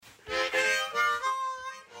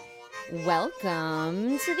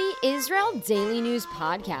Welcome to the Israel Daily News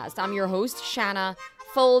Podcast. I'm your host, Shanna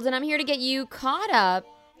Fold, and I'm here to get you caught up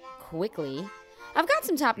quickly. I've got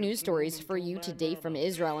some top news stories for you today from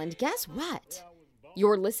Israel, and guess what?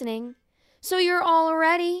 You're listening, so you're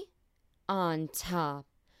already on top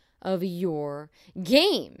of your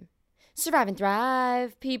game. Survive and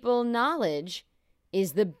thrive, people. Knowledge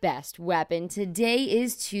is the best weapon. Today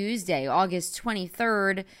is Tuesday, August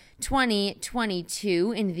 23rd,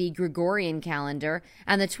 2022 in the Gregorian calendar,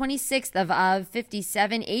 and the 26th of Av,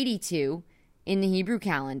 5782 in the Hebrew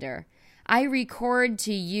calendar. I record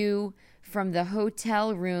to you from the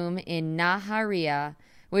hotel room in Nahariya,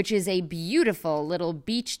 which is a beautiful little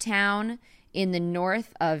beach town in the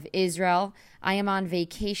north of Israel. I am on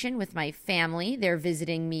vacation with my family. They're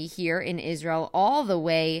visiting me here in Israel all the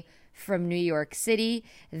way from New York City.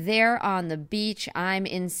 They're on the beach. I'm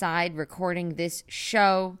inside recording this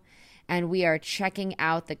show, and we are checking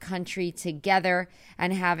out the country together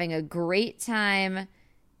and having a great time.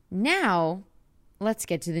 Now, let's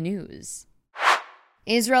get to the news.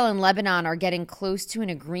 Israel and Lebanon are getting close to an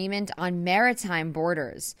agreement on maritime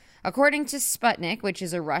borders. According to Sputnik, which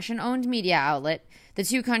is a Russian-owned media outlet, the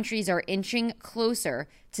two countries are inching closer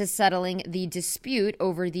to settling the dispute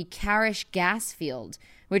over the Karish gas field,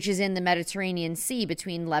 which is in the Mediterranean Sea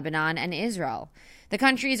between Lebanon and Israel. The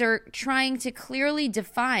countries are trying to clearly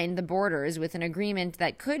define the borders with an agreement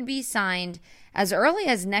that could be signed as early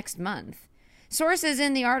as next month. Sources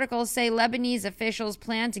in the article say Lebanese officials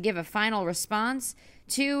plan to give a final response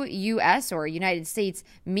to U.S. or United States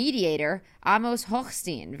mediator Amos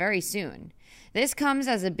Hochstein very soon. This comes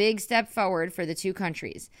as a big step forward for the two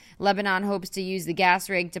countries. Lebanon hopes to use the gas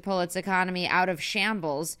rig to pull its economy out of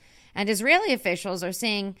shambles, and Israeli officials are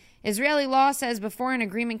saying Israeli law says before an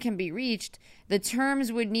agreement can be reached, the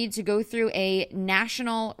terms would need to go through a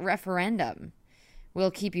national referendum.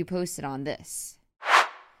 We'll keep you posted on this.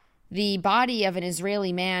 The body of an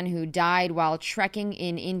Israeli man who died while trekking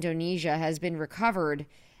in Indonesia has been recovered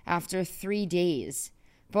after 3 days.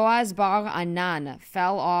 Boaz Bar Anan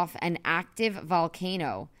fell off an active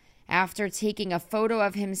volcano after taking a photo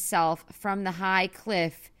of himself from the high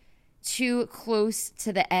cliff too close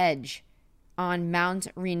to the edge on Mount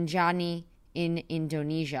Rinjani in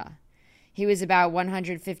Indonesia. He was about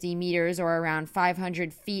 150 meters or around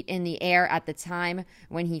 500 feet in the air at the time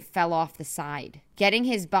when he fell off the side. Getting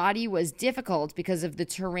his body was difficult because of the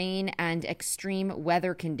terrain and extreme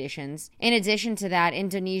weather conditions. In addition to that,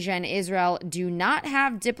 Indonesia and Israel do not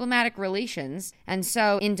have diplomatic relations, and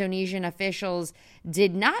so Indonesian officials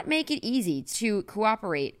did not make it easy to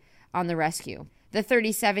cooperate on the rescue. The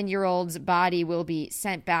 37-year-old's body will be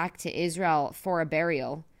sent back to Israel for a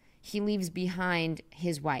burial. He leaves behind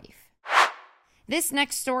his wife. This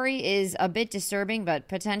next story is a bit disturbing, but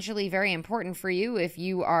potentially very important for you if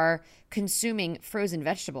you are consuming frozen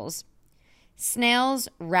vegetables. Snails,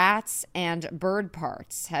 rats, and bird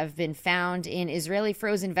parts have been found in Israeli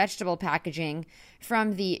frozen vegetable packaging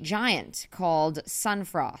from the giant called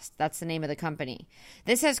Sunfrost. That's the name of the company.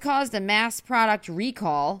 This has caused a mass product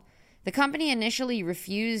recall. The company initially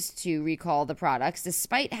refused to recall the products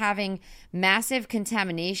despite having massive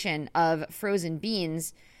contamination of frozen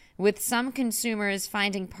beans, with some consumers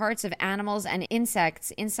finding parts of animals and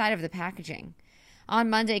insects inside of the packaging. On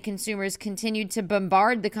Monday, consumers continued to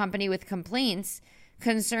bombard the company with complaints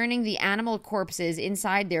concerning the animal corpses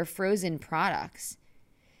inside their frozen products.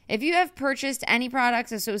 If you have purchased any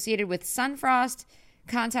products associated with Sunfrost,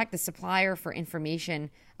 contact the supplier for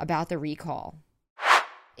information about the recall.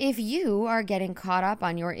 If you are getting caught up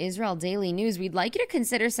on your Israel Daily News, we'd like you to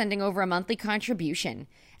consider sending over a monthly contribution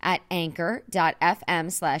at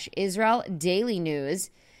anchor.fm/Israel Daily News.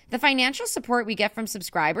 The financial support we get from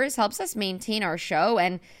subscribers helps us maintain our show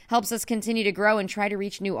and helps us continue to grow and try to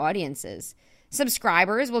reach new audiences.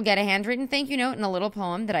 Subscribers will get a handwritten thank you note and a little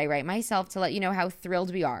poem that I write myself to let you know how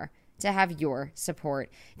thrilled we are to have your support.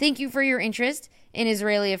 Thank you for your interest in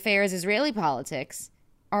Israeli affairs, Israeli politics,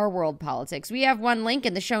 our world politics. We have one link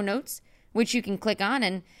in the show notes, which you can click on,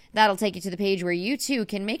 and that'll take you to the page where you too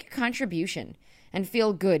can make a contribution and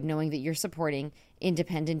feel good knowing that you're supporting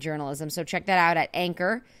independent journalism. So check that out at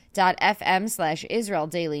anchor.fm/Israel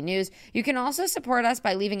Daily News. You can also support us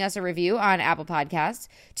by leaving us a review on Apple Podcasts.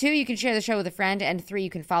 2, you can share the show with a friend. And 3, you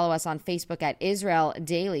can follow us on Facebook at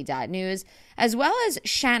israeldaily.news, as well as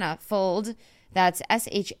Shanna Fold. That's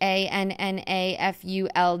SHANNAFULD.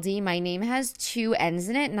 My name has 2 N's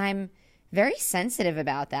in it, and I'm very sensitive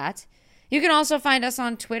about that. You can also find us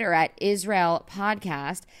on Twitter at Israel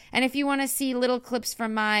Podcast. And if you want to see little clips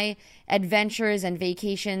from my adventures and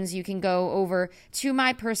vacations, you can go over to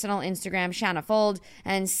my personal Instagram, Shanna Fold,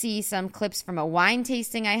 and see some clips from a wine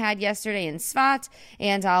tasting I had yesterday in Sfat.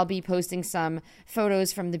 And I'll be posting some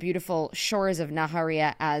photos from the beautiful shores of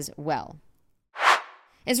Naharia as well.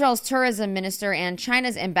 Israel's tourism minister and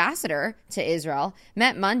China's ambassador to Israel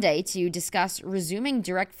met Monday to discuss resuming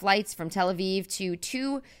direct flights from Tel Aviv to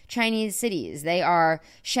two Chinese cities. They are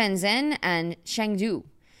Shenzhen and Chengdu.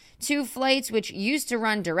 Two flights which used to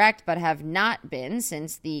run direct but have not been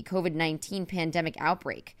since the COVID-19 pandemic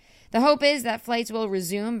outbreak. The hope is that flights will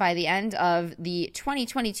resume by the end of the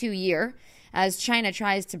 2022 year as China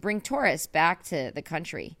tries to bring tourists back to the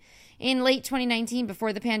country. In late 2019,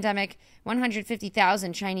 before the pandemic,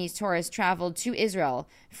 150,000 Chinese tourists traveled to Israel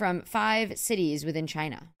from 5 cities within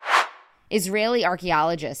China. Israeli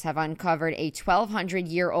archaeologists have uncovered a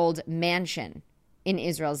 1,200-year-old mansion in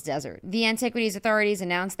Israel's desert. The Antiquities Authorities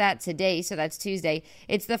announced that today, so that's Tuesday.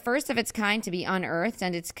 It's the first of its kind to be unearthed,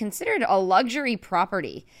 and it's considered a luxury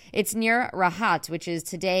property. It's near Rahat, which is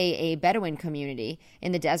today a Bedouin community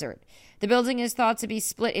in the desert. The building is thought to be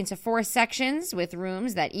split into 4 sections with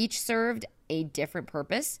rooms that each served a different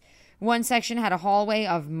purpose. One section had a hallway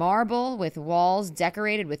of marble with walls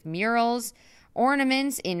decorated with murals.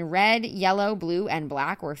 Ornaments in red, yellow, blue, and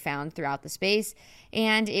black were found throughout the space,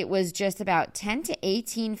 and it was just about 10 to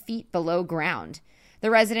 18 feet below ground.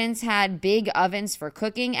 The residents had big ovens for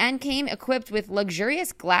cooking and came equipped with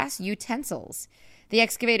luxurious glass utensils. The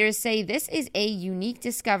excavators say this is a unique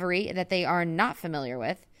discovery that they are not familiar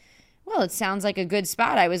with. Well, it sounds like a good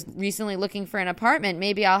spot. I was recently looking for an apartment.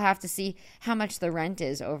 Maybe I'll have to see how much the rent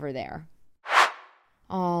is over there.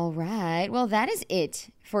 All right. Well, that is it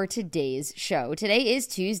for today's show. Today is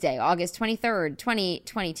Tuesday, August 23rd,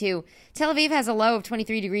 2022. Tel Aviv has a low of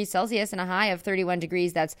 23 degrees Celsius and a high of 31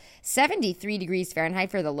 degrees. That's 73 degrees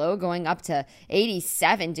Fahrenheit for the low, going up to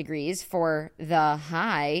 87 degrees for the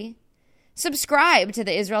high. Subscribe to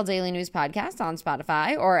the Israel Daily News Podcast on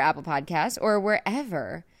Spotify or Apple Podcasts or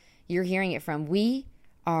wherever you're hearing it from. We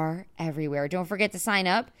are everywhere. Don't forget to sign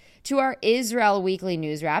up to our Israel Weekly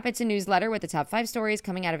News Wrap. It's a newsletter with the top 5 stories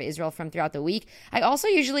coming out of Israel from throughout the week. I also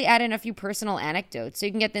usually add in a few personal anecdotes so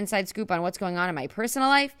you can get the inside scoop on what's going on in my personal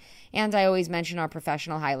life. And I always mention our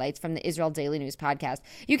professional highlights from the Israel Daily News podcast.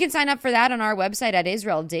 You can sign up for that on our website at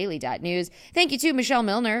israeldaily.news. Thank you to Michelle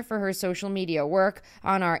Milner for her social media work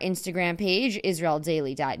on our Instagram page,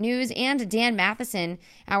 israeldaily.news, and Dan Matheson,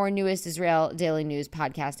 our newest Israel Daily News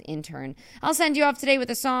podcast intern. I'll send you off today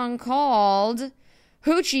with a song called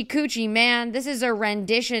Hoochie Coochie Man. This is a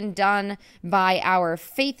rendition done by our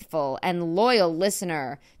faithful and loyal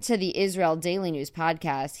listener to the Israel Daily News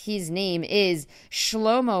podcast. His name is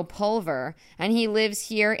Shlomo Pulver, and he lives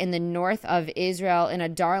here in the north of Israel in a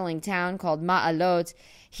darling town called Ma'alot.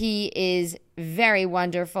 He is very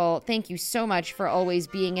wonderful. Thank you so much for always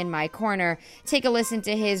being in my corner. Take a listen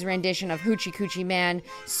to his rendition of Hoochie Coochie Man,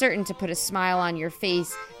 certain to put a smile on your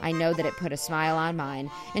face. I know that it put a smile on mine.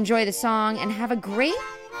 Enjoy the song and have a great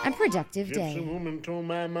and productive day. Gypsy woman told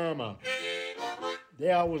my mama,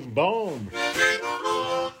 day I was born,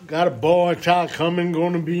 got a boy child coming,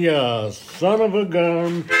 gonna be a son of a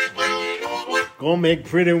gun. Gonna make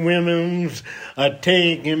pretty women's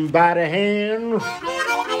take him by the hand.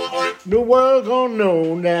 The world gonna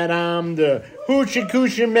know that I'm the Hoochie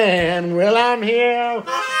Coochie Man. Well, I'm here.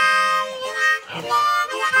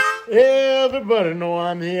 Everybody know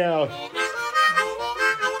I'm here.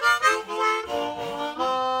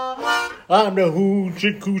 I'm the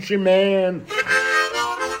Hoochie Coochie Man.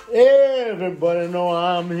 Everybody know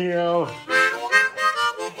I'm here.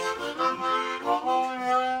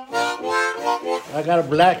 I got a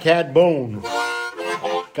black cat bone.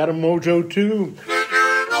 Got a mojo too.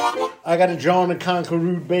 I got a John the Conqueror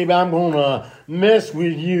root, baby. I'm gonna mess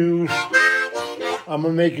with you. I'm gonna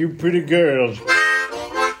make you pretty girls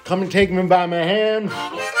come and take me by my hand.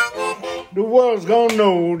 The world's gonna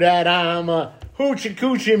know that I'm a Hoochie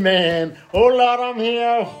Coochie Man. Oh Lord, I'm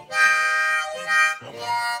here.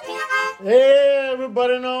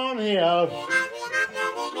 Everybody know I'm here.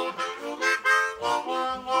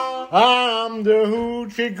 I'm the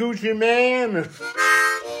Hoochie Coochie Man.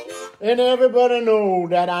 And everybody know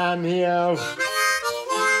that I'm here.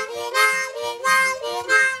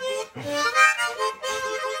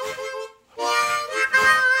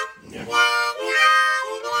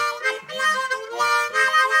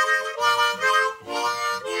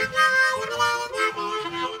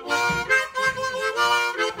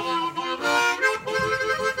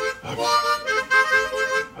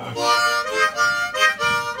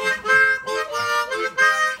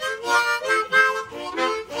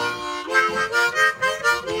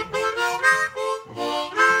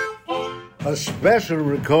 A special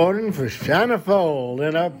recording for Shanna Fold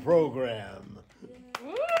in our program.